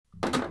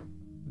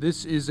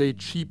This is a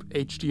cheap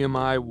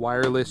HDMI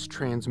wireless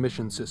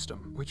transmission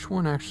system. Which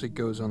one actually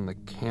goes on the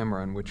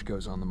camera and which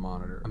goes on the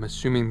monitor? I'm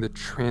assuming the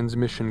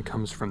transmission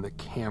comes from the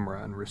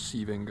camera and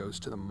receiving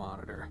goes to the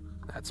monitor.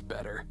 That's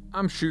better.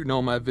 I'm shooting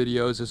all my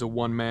videos as a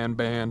one-man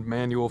band,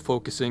 manual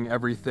focusing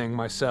everything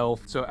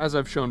myself. So as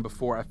I've shown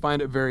before, I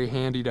find it very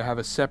handy to have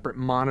a separate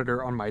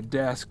monitor on my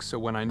desk, so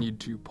when I need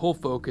to pull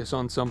focus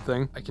on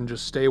something, I can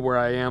just stay where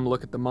I am,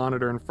 look at the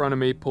monitor in front of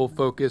me, pull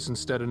focus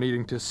instead of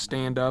needing to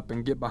stand up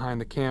and get behind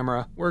the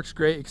camera. Works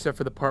great, except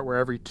for the part where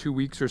every 2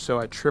 weeks or so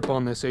I trip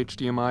on this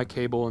HDMI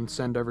cable and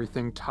send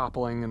everything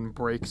toppling and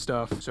break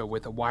stuff. So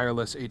with a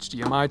wireless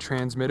HDMI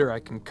transmitter, I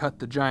can cut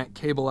the giant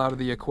cable out of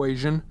the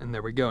equation, and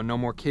there we go,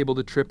 no more cable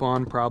to trip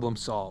on, problem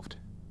solved.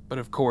 But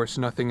of course,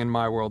 nothing in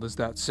my world is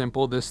that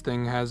simple. This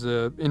thing has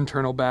an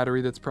internal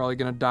battery that's probably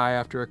gonna die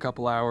after a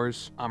couple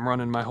hours. I'm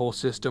running my whole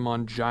system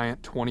on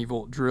giant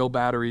 20-volt drill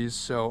batteries,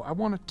 so I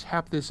want to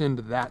tap this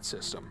into that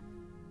system.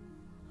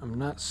 I'm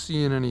not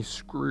seeing any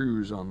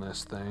screws on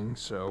this thing,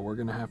 so we're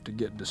gonna have to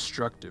get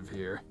destructive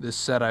here. This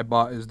set I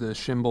bought is the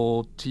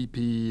Shimbal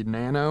TP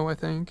Nano, I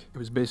think. It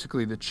was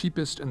basically the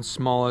cheapest and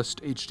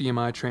smallest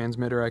HDMI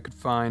transmitter I could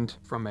find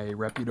from a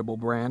reputable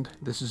brand.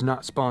 This is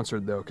not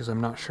sponsored though, because I'm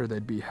not sure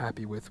they'd be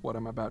happy with what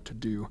I'm about to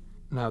do.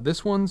 Now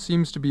this one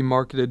seems to be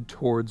marketed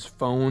towards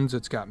phones.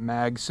 It's got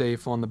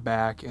MagSafe on the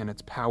back and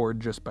it's powered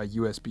just by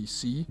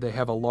USB-C. They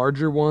have a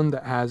larger one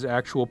that has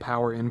actual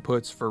power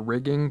inputs for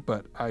rigging,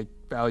 but I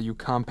value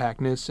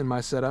compactness in my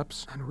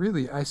setups. And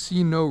really, I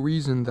see no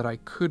reason that I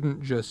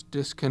couldn't just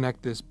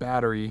disconnect this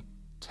battery,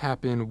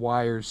 tap in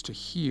wires to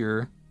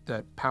here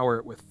that power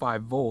it with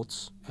 5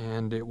 volts,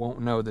 and it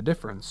won't know the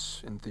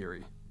difference in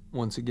theory.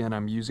 Once again,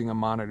 I'm using a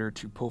monitor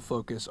to pull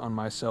focus on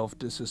myself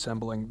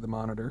disassembling the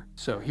monitor.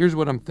 So here's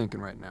what I'm thinking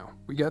right now.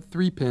 We got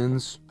 3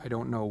 pins. I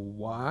don't know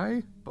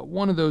why, but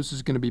one of those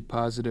is going to be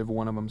positive,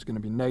 one of them is going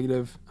to be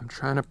negative. I'm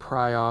trying to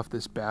pry off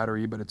this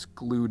battery, but it's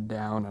glued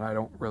down and I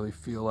don't really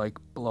feel like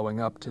blowing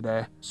up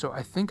today. So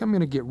I think I'm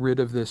going to get rid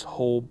of this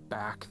whole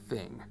back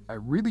thing. I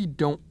really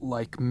don't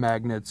like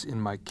magnets in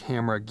my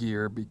camera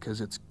gear because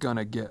it's going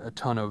to get a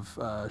ton of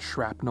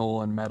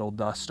shrapnel and metal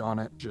dust on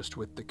it, just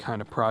with the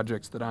kind of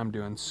projects that I'm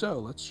doing. So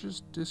let's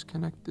just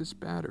disconnect this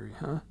battery,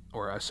 huh?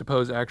 Or I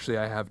suppose actually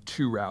I have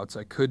 2 routes.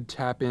 I could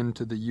tap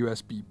into the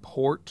USB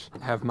port,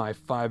 have my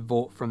 5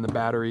 volt from the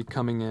battery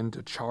coming in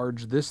to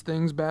charge this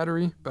thing's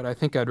battery, but I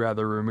think I'd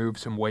rather remove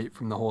some weight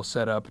from the whole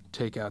setup,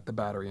 take out the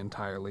battery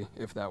entirely,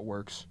 if that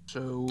works.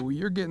 So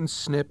you're getting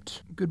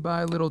snipped.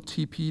 Goodbye, little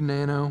TP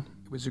Nano.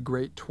 It was a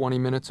great 20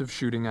 minutes of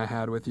shooting I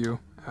had with you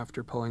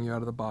after pulling you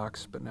out of the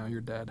box, but now you're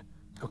dead.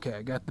 Okay,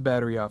 I got the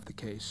battery off the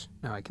case.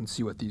 Now I can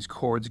see what these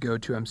cords go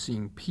to. I'm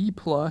seeing P+,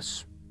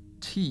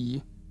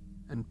 T,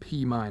 and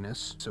P-,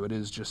 so it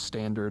is just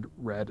standard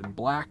red and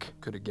black.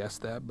 Could have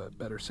guessed that, but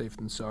better safe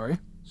than sorry.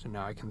 So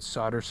now I can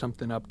solder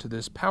something up to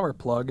this power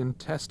plug and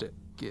test it.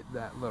 Get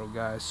that little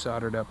guy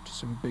soldered up to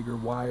some bigger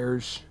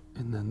wires,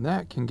 and then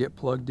that can get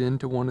plugged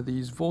into one of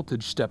these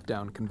voltage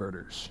step-down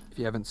converters. If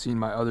you haven't seen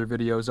my other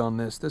videos on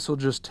this, this will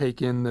just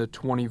take in the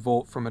 20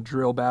 volt from a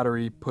drill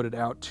battery, put it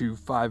out to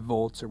 5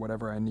 volts or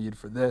whatever I need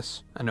for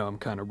this. I know I'm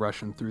kind of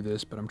rushing through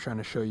this, but I'm trying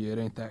to show you it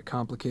ain't that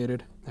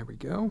complicated. There we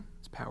go,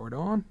 it's powered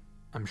on.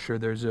 I'm sure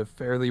there's a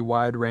fairly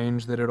wide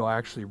range that it'll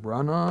actually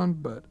run on,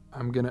 but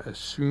I'm gonna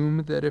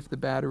assume that if the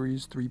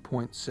battery's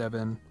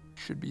 3.7,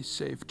 should be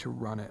safe to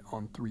run it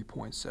on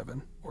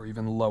 3.7 or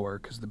even lower,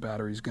 because the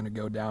battery's gonna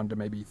go down to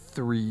maybe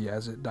 3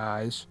 as it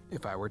dies.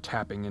 If I were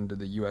tapping into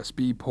the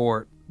USB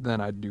port, then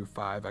I'd do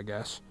 5, I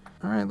guess.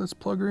 All right, let's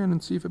plug her in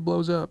and see if it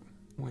blows up.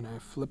 When I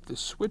flip the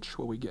switch,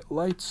 will we get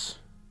lights?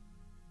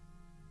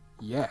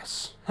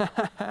 Yes.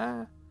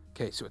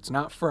 Okay, so it's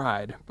not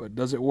fried, but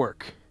does it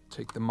work?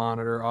 Take the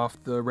monitor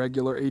off the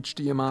regular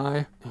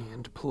HDMI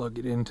and plug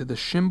it into the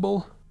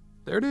Shimbal.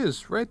 There it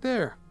is, right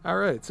there. All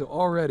right, so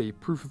already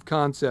proof of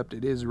concept,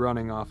 it is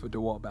running off a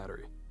DeWalt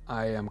battery.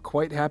 I am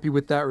quite happy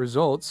with that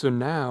result, so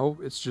now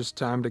it's just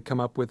time to come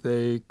up with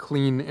a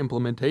clean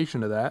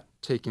implementation of that.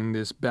 Taking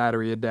this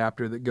battery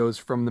adapter that goes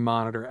from the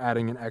monitor,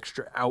 adding an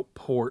extra out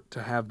port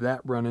to have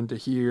that run into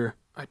here.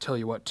 I tell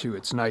you what too,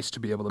 it's nice to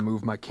be able to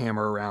move my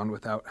camera around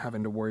without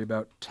having to worry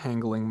about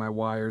tangling my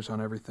wires on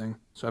everything.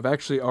 So I've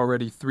actually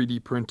already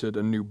 3D printed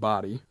a new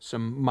body,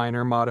 some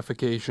minor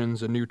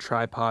modifications, a new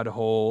tripod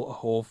hole, a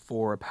hole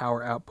for a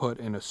power output,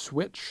 and a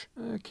switch.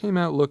 It came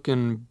out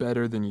looking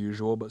better than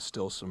usual, but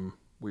still some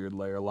weird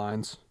layer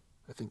lines.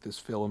 I think this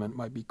filament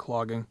might be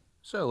clogging.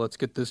 So let's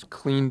get this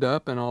cleaned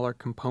up and all our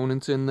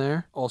components in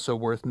there. Also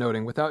worth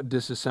noting, without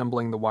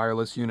disassembling the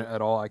wireless unit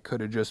at all, I could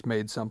have just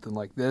made something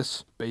like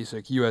this.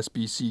 Basic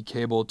USB-C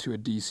cable to a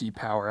DC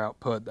power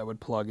output that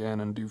would plug in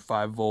and do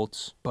 5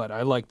 volts. But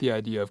I like the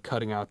idea of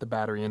cutting out the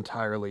battery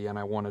entirely, and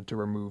I wanted to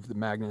remove the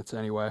magnets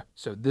anyway.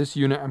 So this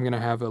unit, I'm gonna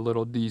have a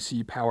little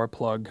DC power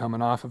plug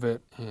coming off of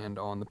it. And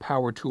on the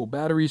power tool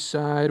battery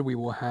side, we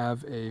will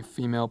have a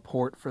female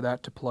port for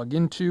that to plug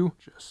into,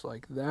 just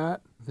like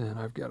that. Then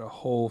I've got a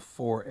hole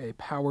for a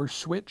power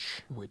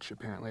switch, which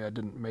apparently I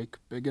didn't make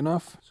big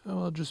enough. So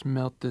I'll just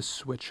melt this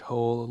switch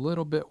hole a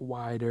little bit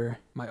wider.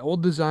 My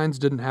old designs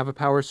didn't have a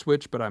power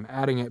switch, but I'm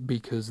adding it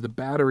because the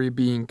battery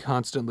being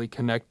constantly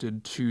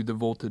connected to the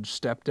voltage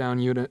step-down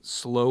unit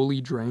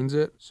slowly drains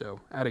it. So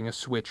adding a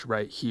switch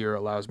right here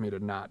allows me to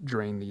not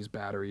drain these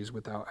batteries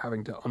without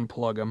having to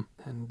unplug them.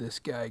 And this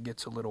guy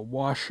gets a little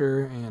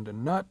washer and a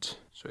nut,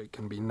 so it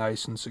can be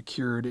nice and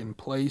secured in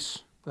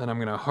place. Then I'm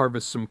going to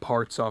harvest some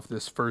parts off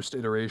this first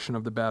iteration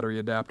of the battery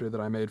adapter that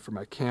I made for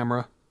my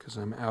camera, because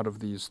I'm out of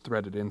these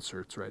threaded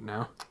inserts right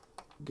now.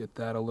 Get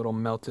that a little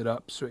melted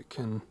up so it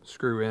can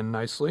screw in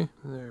nicely.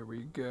 There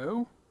we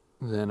go.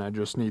 Then I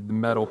just need the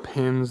metal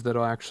pins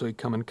that'll actually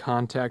come in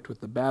contact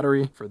with the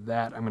battery. For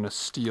that, I'm going to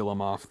steal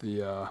them off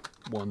the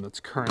one that's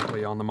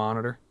currently on the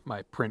monitor.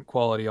 My print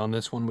quality on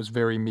this one was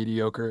very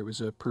mediocre. It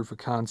was a proof of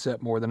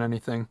concept more than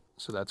anything.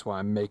 So that's why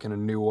I'm making a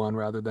new one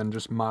rather than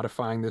just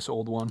modifying this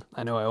old one.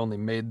 I know I only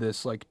made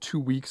this like 2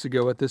 weeks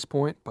ago at this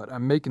point, but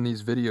I'm making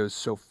these videos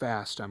so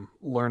fast. I'm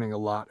learning a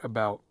lot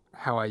about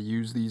how I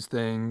use these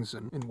things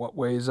and in what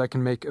ways I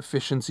can make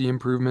efficiency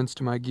improvements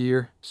to my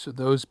gear. So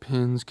those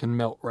pins can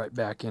melt right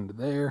back into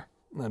there.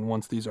 And then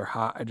once these are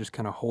hot, I just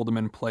kind of hold them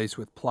in place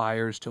with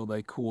pliers till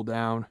they cool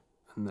down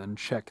and then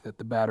check that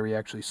the battery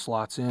actually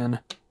slots in.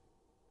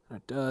 And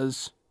it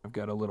does. I've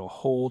got a little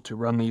hole to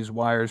run these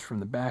wires from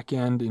the back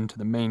end into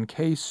the main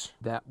case.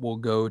 That will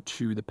go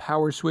to the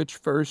power switch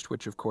first,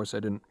 which of course I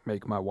didn't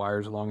make my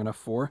wires long enough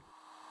for.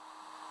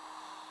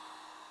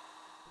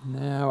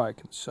 Now I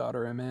can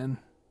solder them in.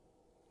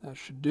 That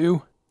should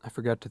do. I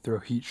forgot to throw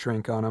heat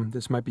shrink on them.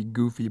 This might be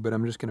goofy, but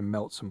I'm just going to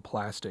melt some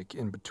plastic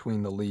in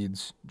between the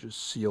leads.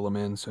 Just seal them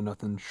in so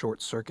nothing short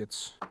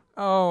circuits.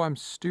 Oh, I'm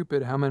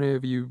stupid. How many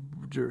of you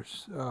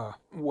just...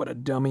 what a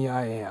dummy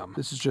I am.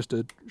 This is just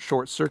a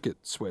short circuit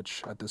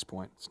switch at this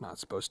point. It's not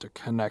supposed to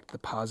connect the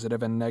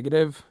positive and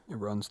negative. It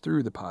runs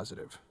through the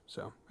positive.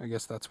 So I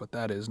guess that's what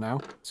that is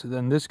now. So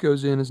then this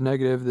goes in as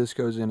negative, this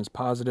goes in as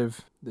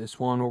positive. This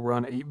one will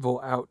run 8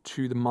 volt out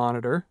to the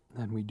monitor.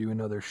 Then we do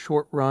another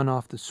short run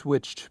off the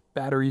switched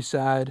battery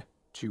side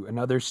to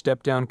another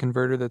step-down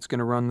converter that's going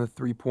to run the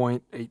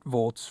 3.8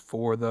 volts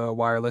for the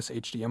wireless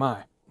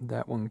HDMI.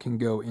 That one can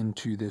go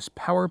into this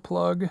power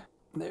plug.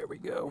 There we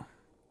go.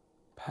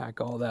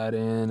 Pack all that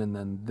in, and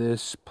then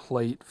this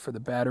plate for the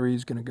battery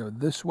is going to go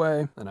this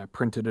way. Then I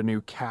printed a new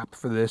cap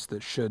for this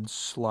that should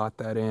slot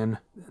that in,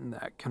 and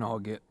that can all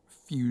get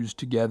fused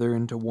together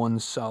into one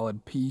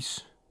solid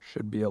piece.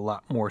 Should be a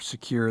lot more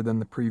secure than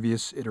the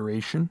previous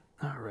iteration.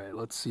 All right,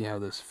 let's see how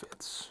this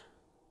fits.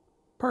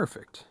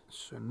 Perfect.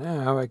 So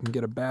now I can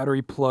get a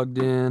battery plugged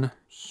in,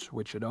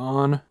 switch it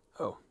on.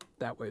 Oh,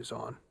 that way's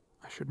on.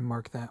 I should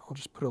mark that. I'll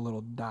just put a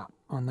little dot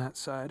on that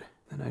side.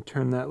 Then I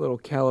turn that little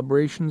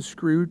calibration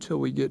screw till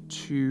we get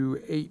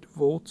to 8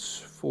 volts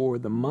for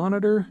the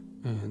monitor.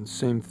 And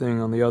same thing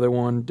on the other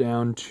one,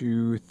 down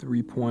to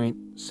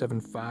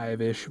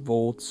 3.75-ish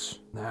volts.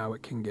 Now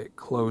it can get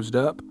closed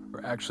up.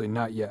 Or actually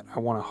not yet. I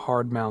want to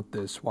hard mount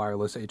this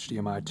wireless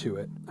HDMI to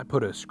it. I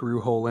put a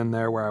screw hole in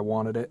there where I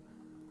wanted it.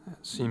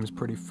 That seems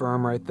pretty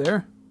firm right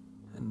there.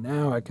 And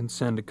now I can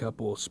send a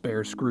couple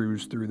spare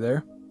screws through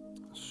there.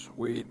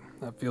 Sweet,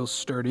 that feels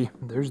sturdy.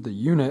 There's the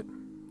unit.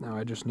 Now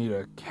I just need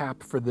a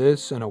cap for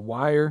this and a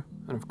wire.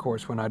 And of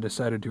course, when I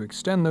decided to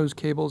extend those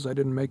cables, I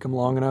didn't make them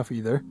long enough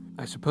either.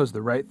 I suppose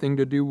the right thing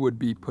to do would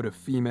be put a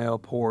female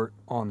port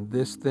on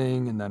this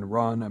thing and then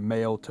run a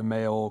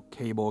male-to-male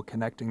cable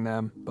connecting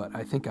them. But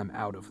I think I'm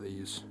out of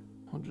these.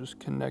 I'll just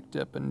connect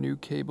up a new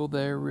cable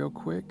there real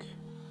quick.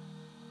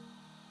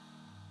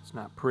 It's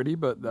not pretty,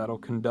 but that'll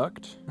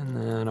conduct. And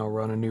then I'll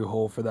run a new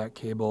hole for that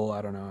cable,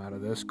 I don't know, out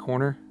of this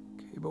corner.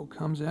 Cable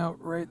comes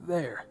out right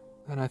there.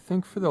 And I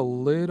think for the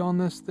lid on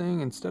this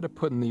thing, instead of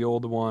putting the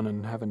old one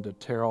and having to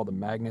tear all the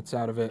magnets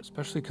out of it,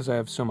 especially because I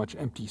have so much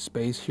empty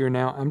space here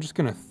now, I'm just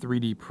going to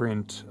 3D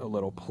print a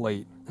little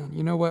plate. And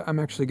you know what? I'm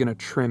actually going to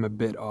trim a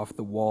bit off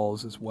the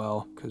walls as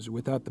well, because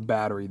without the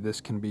battery, this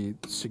can be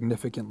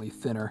significantly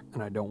thinner,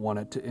 and I don't want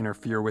it to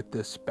interfere with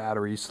this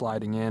battery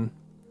sliding in.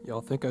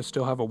 Y'all think I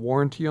still have a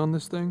warranty on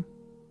this thing?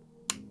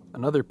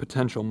 Another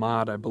potential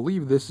mod, I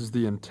believe this is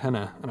the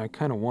antenna, and I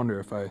kind of wonder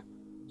if I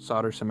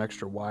solder some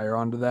extra wire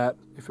onto that,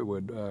 if it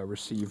would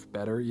receive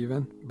better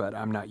even, but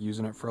I'm not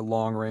using it for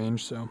long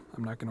range, so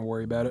I'm not going to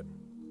worry about it.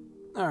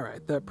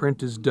 Alright, that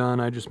print is done.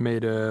 I just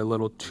made a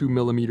little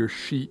 2mm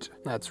sheet.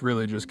 That's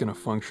really just going to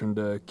function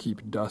to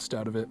keep dust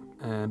out of it.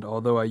 And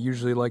although I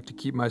usually like to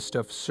keep my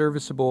stuff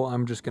serviceable,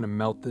 I'm just going to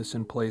melt this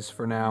in place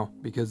for now,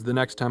 because the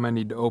next time I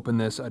need to open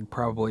this, I'd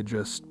probably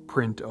just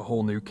print a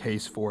whole new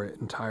case for it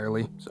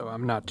entirely. So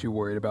I'm not too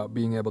worried about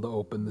being able to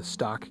open the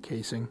stock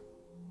casing.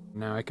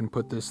 Now I can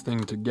put this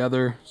thing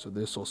together, so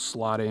this will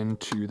slot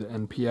into the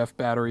NPF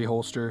battery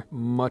holster,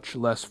 much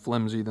less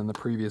flimsy than the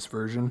previous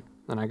version.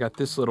 Then I got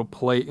this little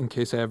plate in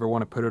case I ever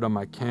want to put it on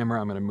my camera.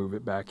 I'm going to move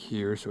it back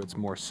here so it's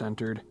more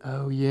centered.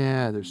 Oh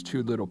yeah, there's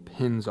 2 little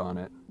pins on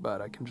it,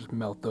 but I can just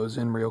melt those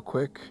in real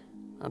quick.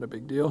 Not a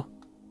big deal.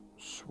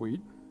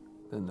 Sweet.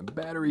 Then the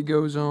battery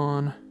goes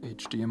on,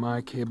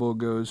 HDMI cable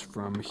goes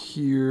from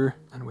here,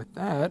 and with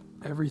that,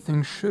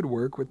 everything should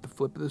work with the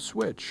flip of the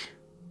switch.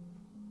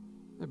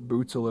 It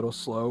boots a little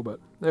slow, but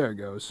there it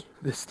goes.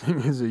 This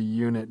thing is a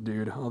unit,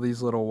 dude. All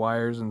these little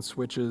wires and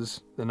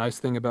switches. The nice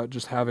thing about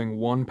just having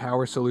one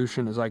power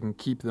solution is I can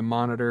keep the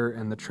monitor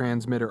and the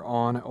transmitter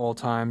on at all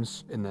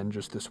times, and then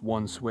just this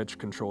one switch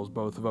controls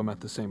both of them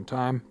at the same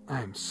time.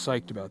 I am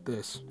psyched about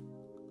this.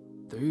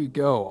 There you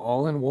go,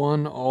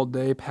 all-in-one,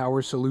 all-day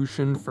power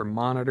solution for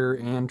monitor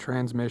and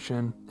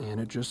transmission, and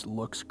it just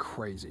looks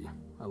crazy.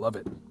 I love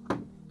it.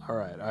 All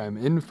right, I am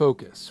in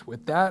focus.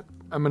 With that,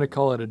 I'm gonna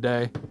call it a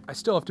day. I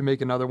still have to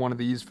make another one of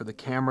these for the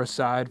camera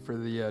side for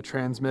the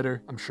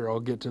transmitter. I'm sure I'll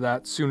get to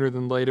that sooner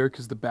than later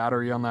because the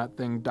battery on that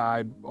thing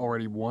died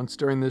already once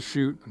during this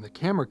shoot. And the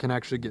camera can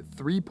actually get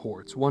 3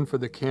 ports, one for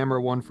the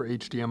camera, one for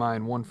HDMI,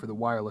 and one for the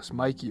wireless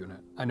mic unit.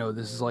 I know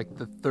this is like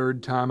the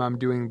 3rd time I'm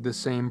doing the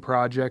same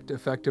project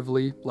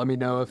effectively. Let me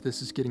know if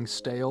this is getting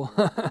stale.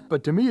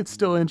 But to me, it's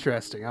still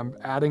interesting. I'm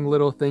adding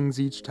little things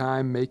each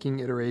time,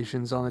 making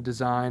iterations on the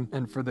design.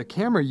 And for the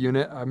camera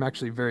unit, I'm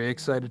actually very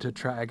excited to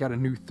try. I got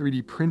a new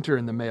 3D printer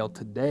in the mail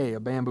today, a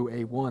Bamboo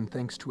A1,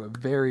 thanks to a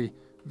very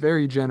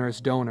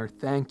generous donor.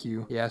 Thank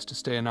you. He asked to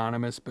stay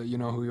anonymous, but you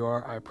know who you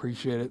are. I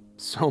appreciate it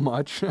so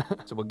much.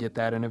 So we'll get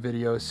that in a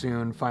video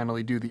soon.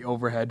 Finally do the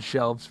overhead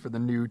shelves for the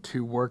new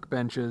 2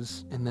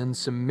 workbenches, and then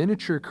some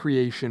miniature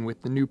creation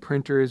with the new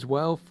printer as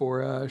well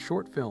for a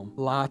short film.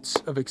 Lots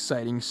of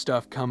exciting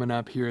stuff coming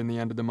up here in the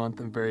end of the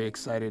month. I'm very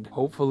excited.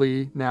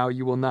 Hopefully now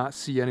you will not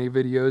see any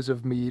videos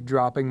of me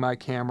dropping my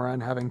camera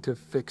and having to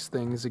fix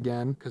things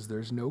again because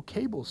there's no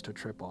cables to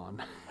trip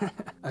on.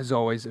 As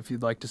always, if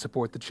you'd like to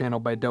support the channel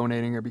by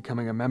donating or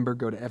becoming a member,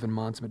 go to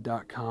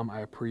evanmonsma.com. I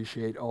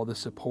appreciate all the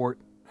support.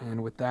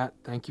 And with that,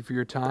 thank you for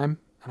your time,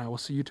 and I will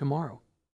see you tomorrow.